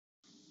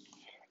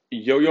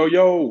Yo, yo,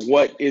 yo,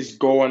 what is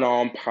going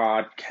on,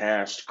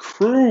 podcast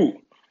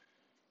crew?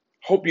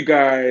 Hope you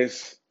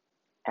guys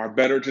are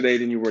better today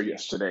than you were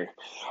yesterday.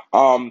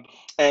 Um,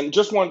 and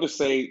just wanted to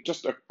say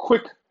just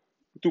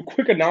do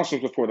quick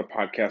announcements before the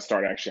podcast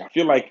start, actually. I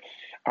feel like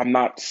I'm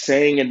not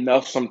saying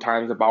enough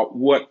sometimes about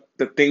what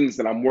the things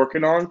that I'm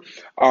working on.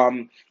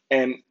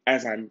 And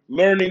as I'm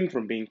learning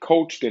from being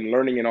coached and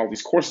learning in all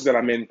these courses that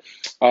I'm in,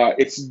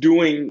 it's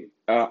doing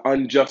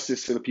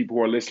injustice to the people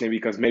who are listening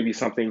because maybe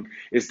something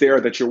is there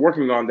that you're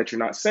working on that you're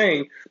not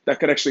saying that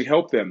could actually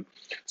help them.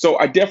 So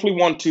I definitely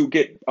want to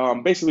get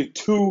basically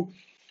two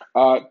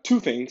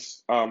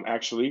things,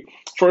 actually.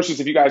 First is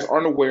if you guys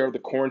aren't aware, the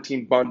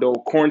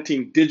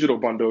quarantine digital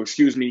bundle,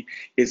 excuse me,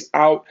 is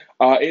out.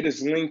 It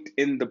is linked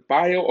in the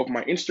bio of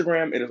my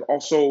Instagram. It is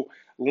also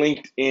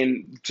linked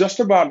in just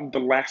about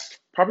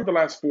probably the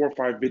last 4 or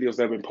 5 videos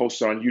that have been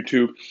posted on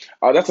YouTube.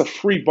 That's a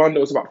free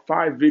bundle. It's about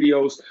 5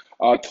 videos,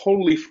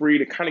 totally free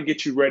to kind of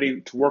get you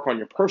ready to work on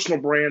your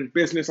personal brand,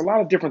 business, a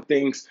lot of different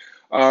things.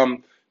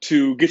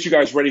 To get you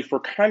guys ready for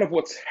kind of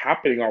what's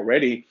happening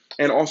already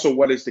and also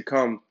what is to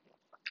come.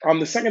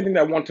 The second thing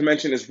that I want to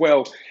mention as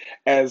well,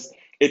 as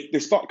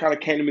this thought kind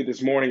of came to me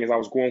this morning as I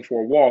was going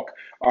for a walk,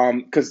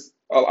 because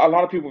a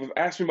lot of people have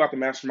asked me about the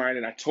mastermind,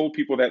 and I told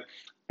people that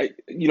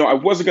I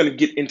wasn't going to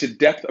get into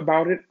depth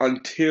about it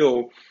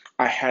until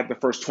I had the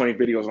first 20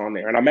 videos on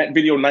there, and I'm at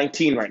video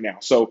 19 right now,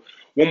 so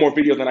one more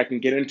video then I can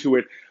get into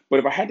it. But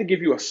if I had to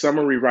give you a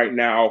summary right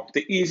now,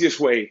 the easiest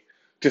way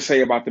to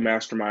say about the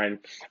mastermind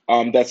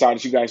that's out,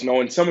 as you guys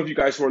know, and some of you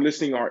guys who are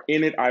listening are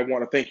in it. I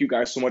want to thank you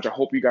guys so much. I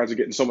hope you guys are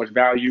getting so much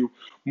value,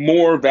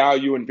 more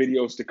value and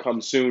videos to come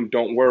soon.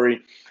 Don't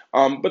worry.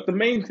 But the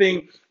main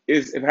thing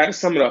is, if I had to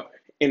sum it up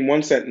in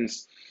one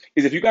sentence,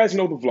 is if you guys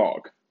know the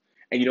vlog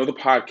and you know the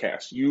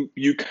podcast,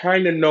 you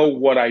kind of know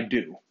what I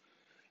do.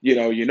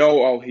 Oh,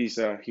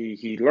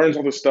 he learns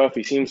all this stuff.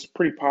 He seems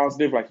pretty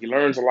positive, like he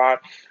learns a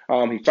lot.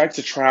 He likes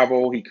to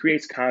travel. He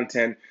creates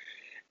content,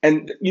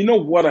 and you know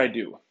what I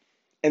do.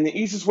 And the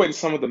easiest way to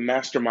sum up the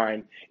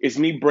mastermind is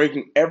me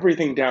breaking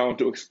everything down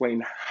to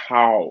explain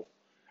how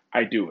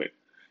I do it.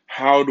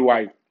 How do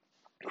I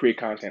create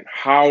content?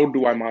 How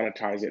do I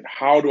monetize it?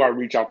 How do I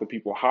reach out to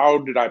people? How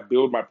did I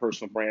build my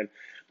personal brand?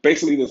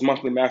 Basically, this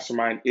monthly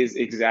mastermind is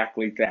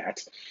exactly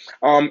that.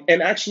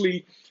 And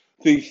actually,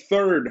 the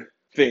third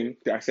thing,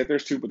 I said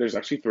there's two, but there's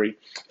actually three.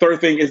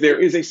 Third thing is there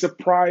is a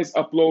surprise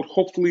upload,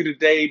 hopefully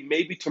today,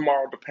 maybe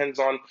tomorrow, depends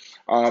on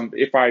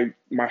if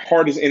my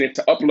heart is in it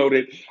to upload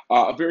it.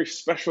 A very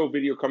special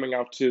video coming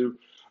out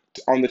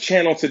on the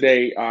channel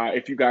today.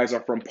 If you guys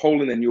are from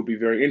Poland, then you'll be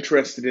very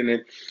interested in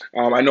it.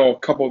 I know a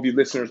couple of you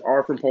listeners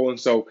are from Poland,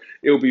 so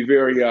it will be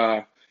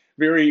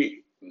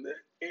very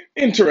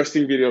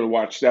interesting video to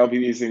watch. That'll be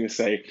easy to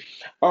say.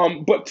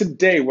 But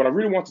today, what I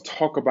really want to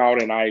talk about,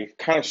 and I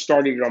kind of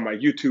started it on my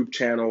YouTube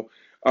channel,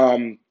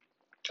 in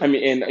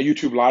a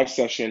YouTube live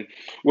session,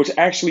 which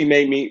actually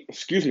made me,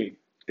 excuse me,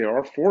 there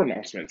are 4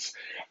 announcements,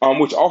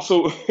 which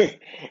also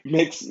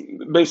makes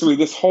basically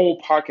this whole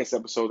podcast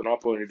episode that I'm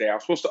uploading today. I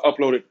was supposed to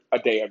upload it a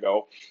day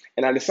ago,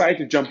 and I decided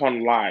to jump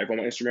on live on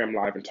my Instagram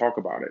live and talk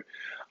about it.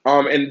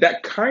 And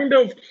that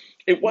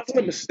it wasn't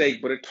a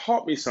mistake, but it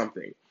taught me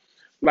something.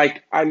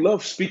 Like, I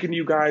love speaking to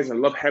you guys. I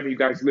love having you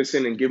guys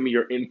listen and give me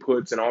your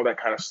inputs and all that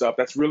kind of stuff.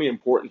 That's really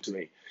important to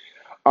me.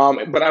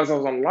 But as I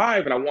was on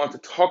live and I wanted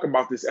to talk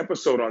about this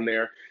episode on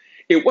there,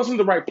 it wasn't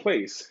the right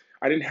place.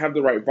 I didn't have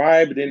the right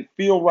vibe. It didn't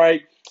feel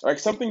right. Like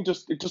something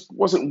it just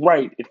wasn't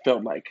right, it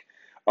felt like.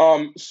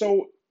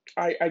 So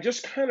I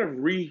just kind of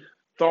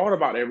rethought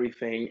about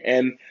everything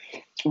and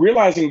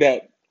realizing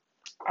that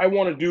I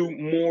want to do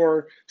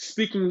more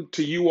speaking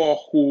to you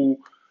all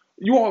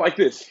like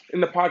this in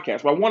the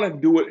podcast, but I want to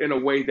do it in a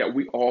way that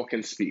we all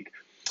can speak.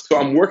 So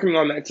I'm working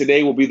on that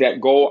today, will be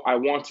that goal. I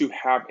want to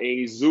have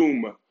a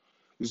Zoom,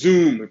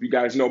 if you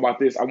guys know about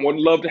this. I would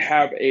love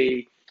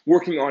to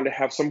working on to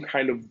have some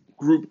kind of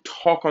group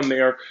talk on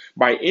there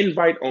by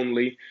invite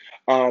only,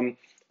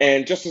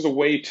 and just as a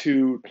way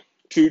to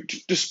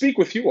speak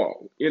with you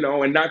all,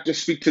 and not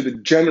just speak to the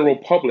general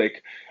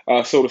public,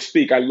 so to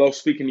speak. I love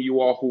speaking to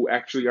you all who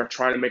actually are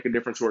trying to make a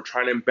difference, who are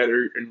trying to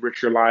better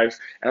enrich your lives,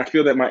 and I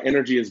feel that my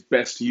energy is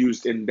best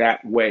used in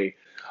that way.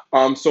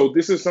 So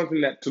this is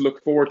something that to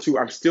look forward to.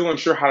 I'm still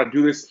unsure how to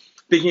do this.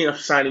 Thinking of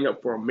signing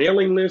up for a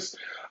mailing list.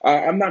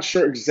 I'm not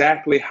sure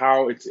exactly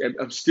how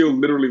I'm still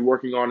literally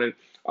working on it.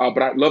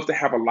 But I'd love to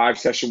have a live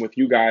session with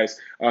you guys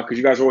because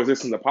you guys always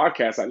listen to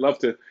podcasts. I'd love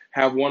to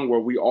have one where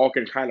we all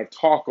can kind of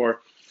talk, or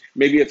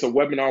maybe it's a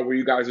webinar where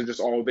you guys are just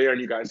all there and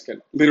you guys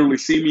can literally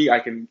see me. I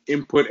can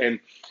input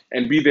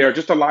and be there.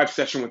 Just a live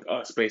session with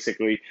us,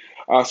 basically.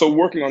 So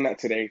working on that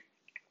today.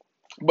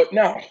 But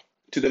now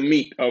to the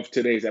meat of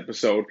today's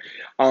episode,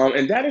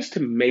 and that is to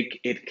make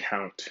it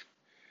count.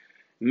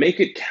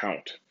 Make it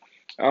count.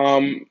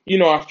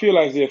 I feel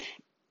as if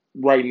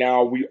right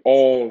now we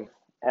all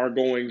are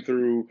going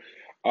through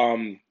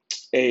um,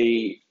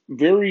 a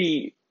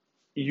very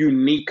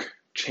unique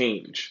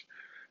change,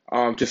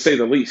 to say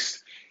the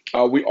least.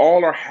 We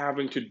all are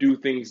having to do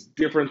things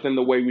different than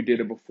the way we did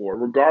it before,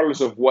 regardless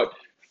of what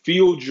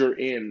field you're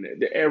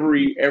in,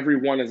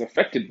 everyone is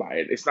affected by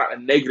it. It's not a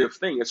negative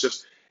thing. It's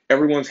just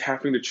everyone's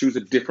having to choose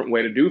a different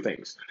way to do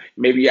things.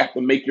 Maybe you have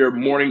to make your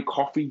morning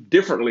coffee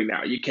differently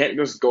now. You can't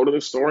just go to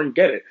the store and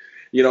get it.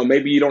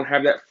 Maybe you don't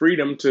have that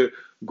freedom to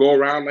go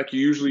around like you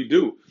usually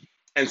do.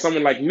 And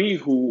someone like me,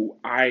 who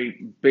I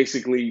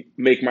basically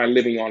make my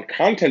living on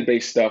content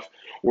based stuff,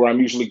 where I'm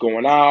usually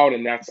going out,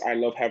 and I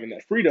love having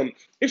that freedom.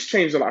 It's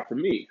changed a lot for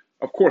me.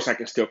 Of course, I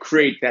can still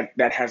create.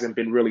 That hasn't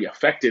been really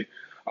affected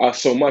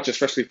so much,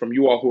 especially from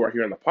you all who are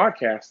here on the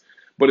podcast.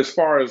 But as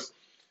far as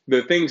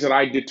the things that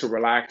I did to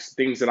relax,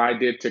 things that I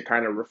did to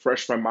kind of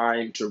refresh my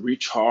mind, to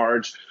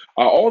recharge,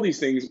 all these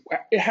things,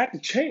 it had to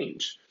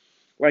change.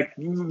 Like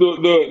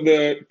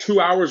the 2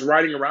 hours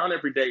riding around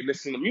every day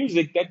listening to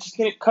music, that just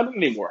didn't cut it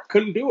anymore. I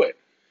couldn't do it.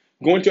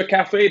 Going to a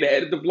cafe to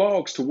edit the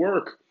vlogs, to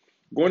work,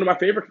 going to my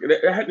favorite,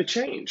 that had to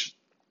change.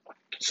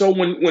 So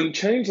when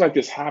change like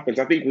this happens,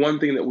 I think one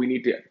thing that we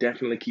need to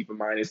definitely keep in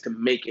mind is to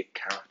make it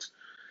count.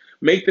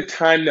 Make the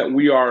time that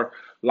we are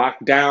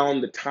locked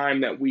down, the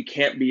time that we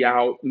can't be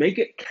out, make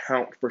it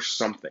count for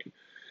something.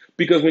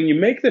 Because when you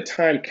make the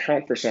time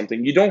count for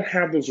something, you don't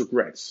have those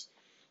regrets.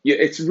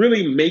 It's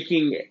really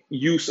making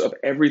use of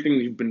everything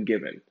you've been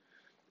given.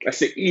 That's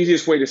the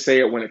easiest way to say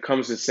it when it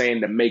comes to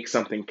saying to make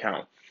something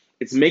count.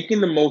 It's making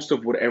the most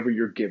of whatever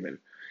you're given.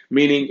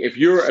 Meaning, if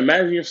you're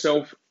imagine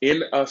yourself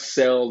in a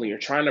cell and you're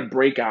trying to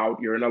break out,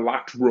 you're in a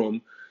locked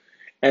room,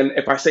 and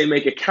if I say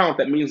make it count,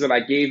 that means that I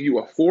gave you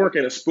a fork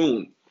and a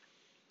spoon.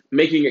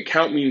 Making it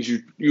count means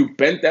you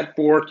bent that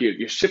fork,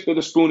 you shifted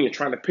the spoon, you're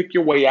trying to pick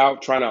your way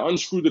out, trying to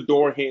unscrew the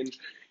door hinge.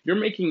 You're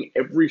making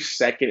every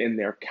second in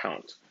there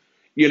count.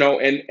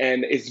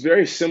 And it's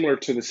very similar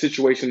to the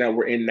situation that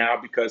we're in now,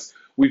 because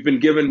we've been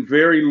given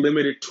very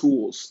limited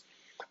tools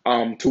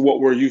to what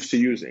we're used to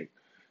using.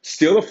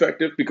 Still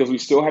effective because we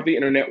still have the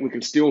internet, we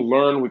can still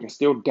learn, we can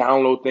still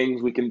download things,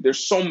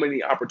 there's so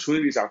many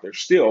opportunities out there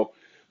still,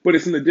 but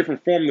it's in a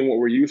different form than what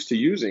we're used to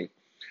using.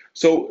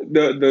 So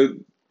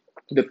the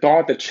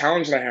thought, the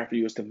challenge that I have for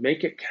you is to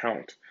make it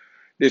count.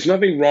 There's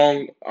nothing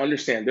wrong,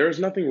 understand, there is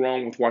nothing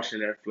wrong with watching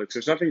Netflix.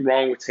 There's nothing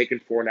wrong with taking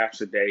 4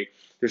 naps a day.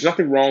 There's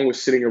nothing wrong with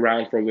sitting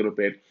around for a little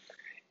bit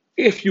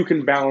if you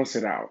can balance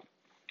it out.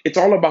 It's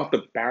all about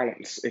the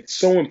balance. It's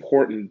so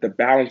important, the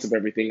balance of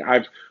everything.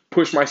 I've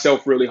pushed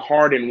myself really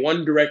hard in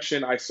one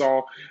direction. I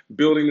saw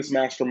building this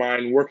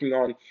mastermind, working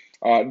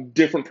on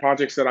different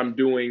projects that I'm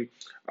doing.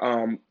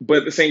 But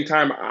at the same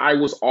time, I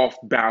was off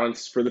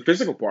balance for the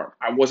physical part.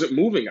 I wasn't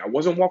moving. I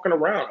wasn't walking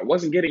around. I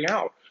wasn't getting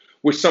out,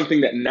 which is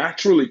something that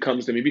naturally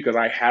comes to me because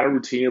I had a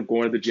routine of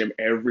going to the gym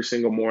every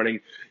single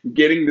morning,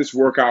 getting this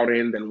workout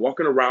in, then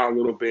walking around a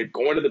little bit,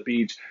 going to the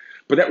beach.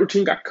 But that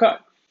routine got cut.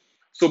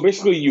 So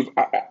basically,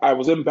 I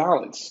was in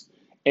balance.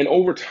 And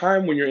over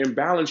time, when you're in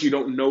balance, you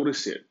don't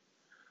notice it.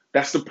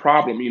 That's the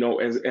problem.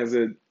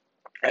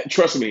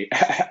 Trust me,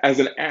 as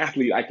an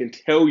athlete, I can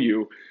tell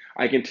you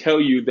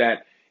that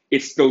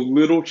it's the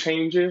little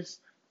changes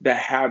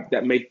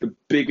that make the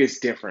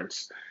biggest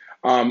difference.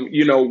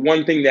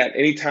 One thing that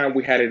anytime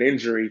we had an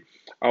injury,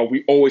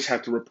 we always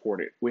had to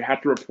report it. We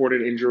had to report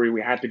an injury.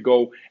 We had to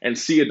go and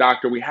see a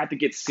doctor. We had to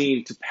get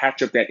seen to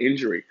patch up that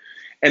injury.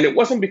 And it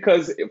wasn't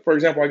because, for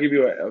example, I'll give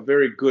you a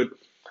very good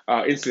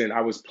incident.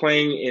 I was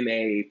playing in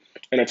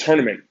a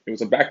tournament. It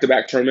was a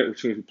back-to-back tournament,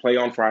 which means we play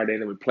on Friday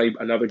and then we play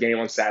another game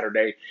on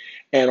Saturday.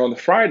 And on the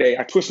Friday,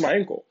 I twisted my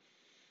ankle.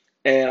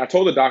 And I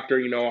told the doctor,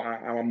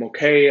 I'm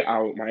okay.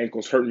 My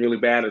ankle's hurting really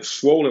bad. It's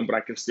swollen, but I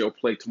can still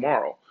play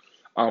tomorrow.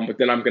 But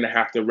then I'm going to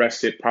have to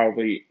rest it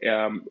probably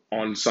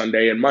on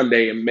Sunday and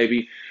Monday and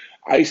maybe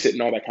ice it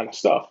and all that kind of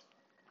stuff.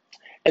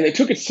 And they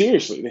took it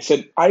seriously. They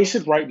said, ice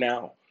it right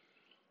now.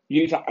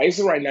 You need to ice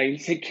it right now. You need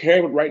to take care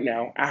of it right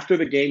now. After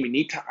the game, you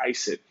need to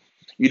ice it.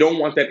 You don't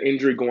want that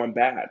injury going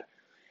bad.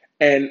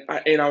 And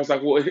I was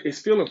like, well, it's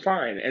feeling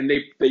fine. And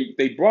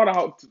they brought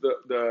out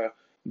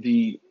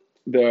the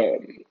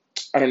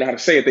I don't know how to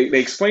say it. They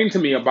explained to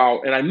me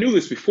about, and I knew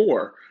this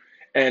before,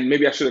 and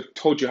maybe I should have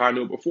told you how I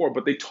knew it before,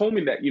 but they told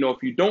me that,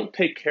 if you don't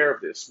take care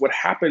of this, what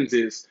happens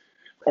is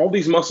all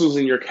these muscles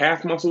in your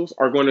calf muscles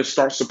are going to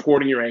start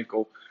supporting your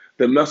ankle.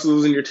 The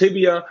muscles in your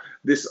tibia,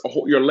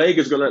 your leg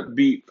is going to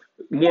be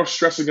more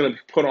stress is going to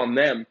be put on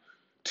them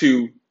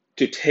to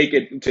take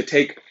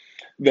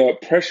the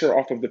pressure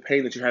off of the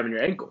pain that you have in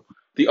your ankle.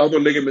 The other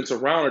ligaments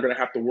around are going to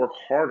have to work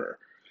harder.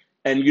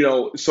 And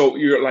so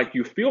you're like,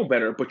 you feel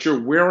better, but you're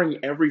wearing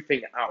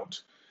everything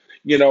out.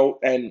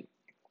 And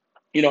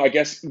I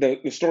guess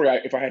the story,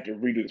 if I had to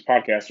redo this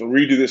podcast or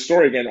redo this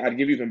story again, I'd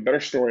give you an even better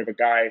story of a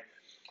guy.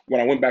 When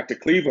I went back to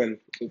Cleveland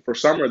for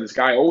summer, this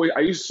guy I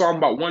used to saw him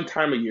about one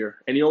time a year,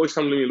 and he always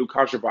come to me, Luke,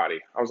 how's your body?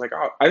 I was like,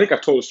 oh, I think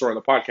I've told the story on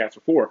the podcast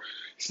before.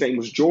 His name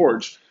was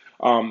George.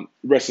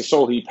 Rest his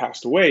soul, he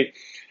passed away.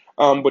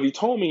 But he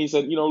told me, he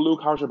said,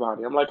 Luke, how's your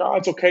body? I'm like, oh,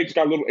 it's okay. Just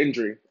got a little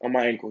injury on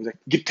my ankle. He's like,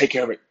 take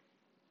care of it.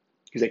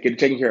 He's like, get it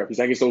taken care of. He's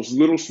like, it's those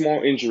little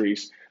small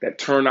injuries that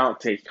turn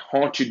out to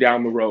haunt you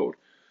down the road.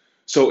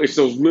 So it's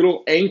those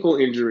little ankle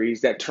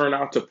injuries that turn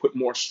out to put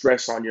more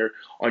stress on your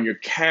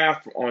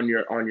calf, on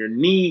your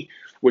knee,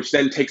 which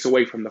then takes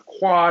away from the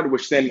quad,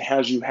 which then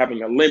has you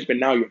having a limp and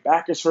now your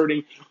back is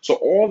hurting. So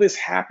all this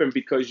happened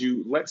because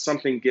you let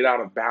something get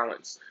out of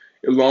balance.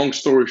 Long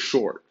story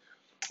short.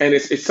 And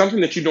it's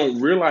something that you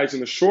don't realize in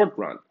the short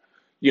run.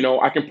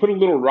 I can put a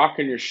little rock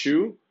in your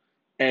shoe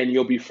and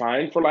you'll be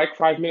fine for like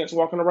 5 minutes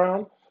walking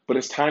around. But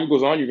as time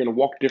goes on, you're going to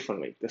walk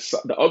differently.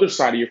 The other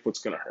side of your foot's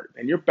going to hurt,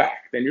 then your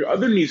back, then your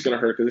other knee's going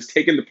to hurt because it's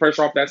taking the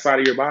pressure off that side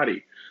of your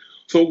body.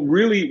 So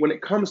really, when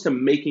it comes to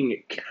making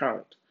it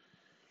count,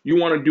 you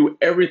want to do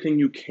everything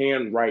you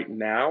can right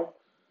now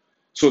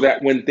so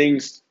that when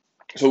things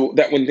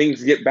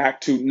get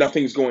back to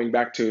nothing's going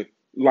back to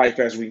life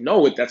as we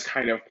know it, that's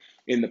kind of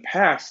in the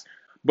past,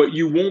 but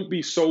you won't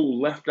be so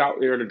left out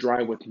there to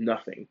dry with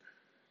nothing.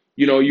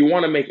 You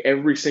want to make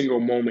every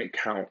single moment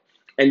count.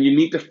 And you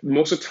need to,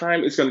 most of the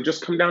time, it's going to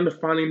just come down to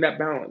finding that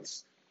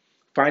balance.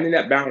 Finding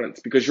that balance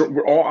because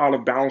we're all out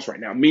of balance right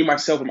now. Me,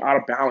 myself, I'm out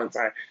of balance.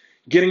 I'm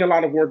getting a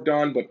lot of work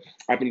done, but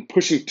I've been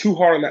pushing too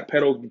hard on that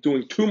pedal,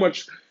 doing too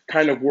much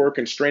kind of work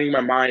and straining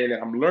my mind. And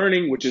I'm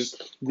learning, which is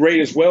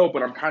great as well,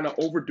 but I'm kind of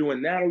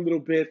overdoing that a little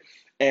bit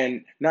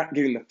and not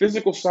getting the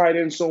physical side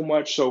in so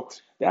much. So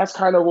that's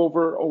kind of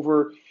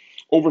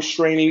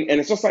overstraining.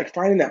 And it's just like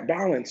finding that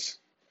balance.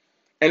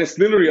 And it's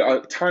literally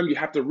a time you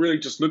have to really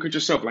just look at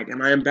yourself like,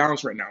 am I in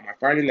balance right now? Am I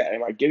finding that?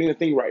 Am I getting the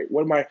thing right?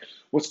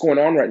 What's going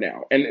on right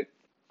now? And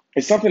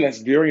it's something that's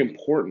very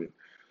important.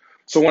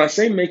 So when I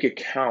say make it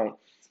count,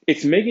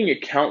 it's making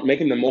it count,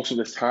 making the most of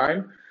this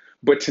time,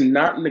 but to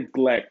not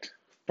neglect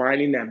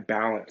finding that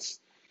balance.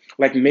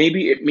 Like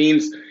maybe it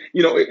means,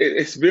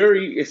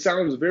 it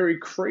sounds very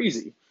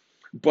crazy,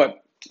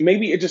 but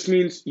maybe it just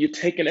means you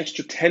take an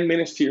extra 10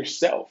 minutes to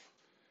yourself.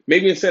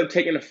 Maybe instead of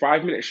taking a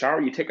 5-minute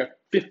shower, you take a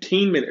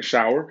 15-minute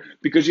shower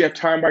because you have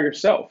time by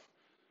yourself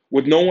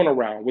with no one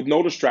around, with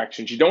no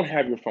distractions. You don't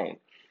have your phone.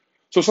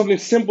 So something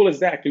simple as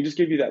that can just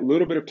give you that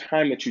little bit of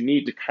time that you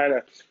need to kind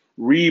of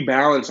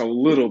rebalance a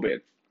little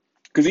bit.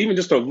 Because even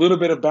just a little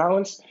bit of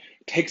balance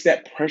takes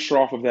that pressure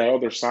off of that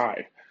other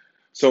side.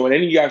 So any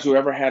of you guys who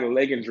ever had a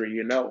leg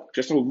injury,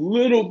 just a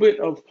little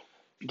bit of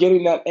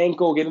getting that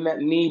ankle, getting that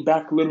knee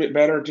back a little bit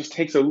better just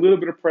takes a little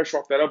bit of pressure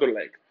off that other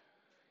leg.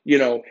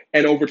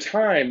 And over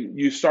time,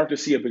 you start to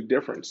see a big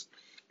difference.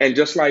 And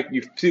just like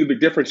you see a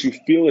big difference, you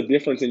feel a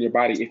difference in your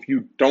body if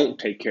you don't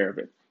take care of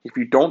it. If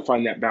you don't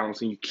find that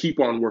balance and you keep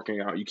on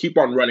working out, you keep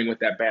on running with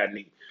that bad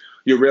knee,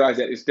 you realize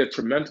that it's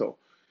detrimental.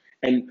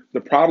 And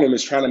the problem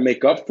is trying to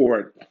make up for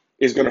it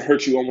is going to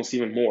hurt you almost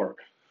even more.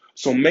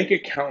 So make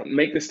it count,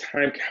 make this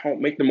time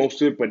count, make the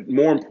most of it, but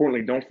more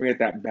importantly, don't forget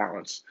that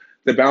balance.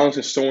 The balance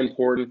is so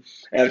important.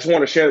 And I just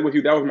want to share it with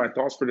you. That was my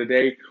thoughts for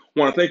today. I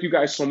want to thank you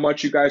guys so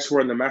much. You guys who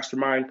are in the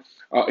mastermind,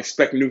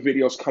 expect new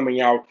videos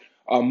coming out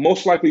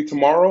most likely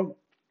tomorrow.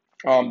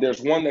 There's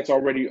one that's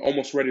already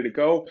almost ready to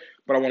go,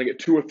 but I want to get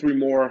 2 or 3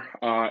 more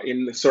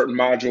in a certain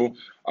module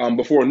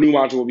before a new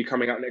module will be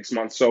coming out next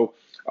month. So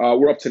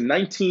we're up to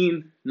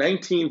 19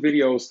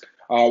 videos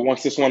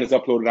once this one is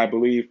uploaded, I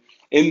believe,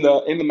 in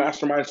the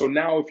mastermind. So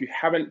now if you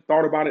haven't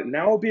thought about it,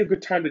 now will be a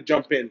good time to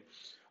jump in.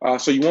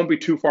 So you won't be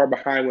too far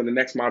behind when the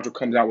next module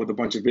comes out with a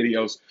bunch of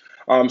videos.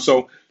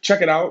 So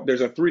check it out.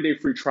 There's a 3-day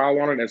free trial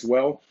on it as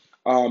well.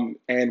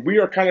 And we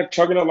are kind of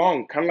chugging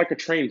along, kind of like a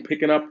train,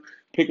 picking up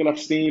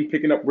steam,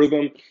 picking up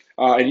rhythm.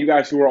 And you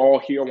guys who are all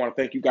here, I want to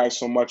thank you guys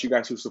so much. You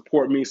guys who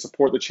support me,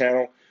 support the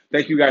channel.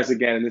 Thank you guys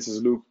again. And this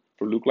is Luke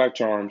for Luke Life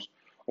Charms,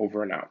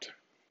 over and out.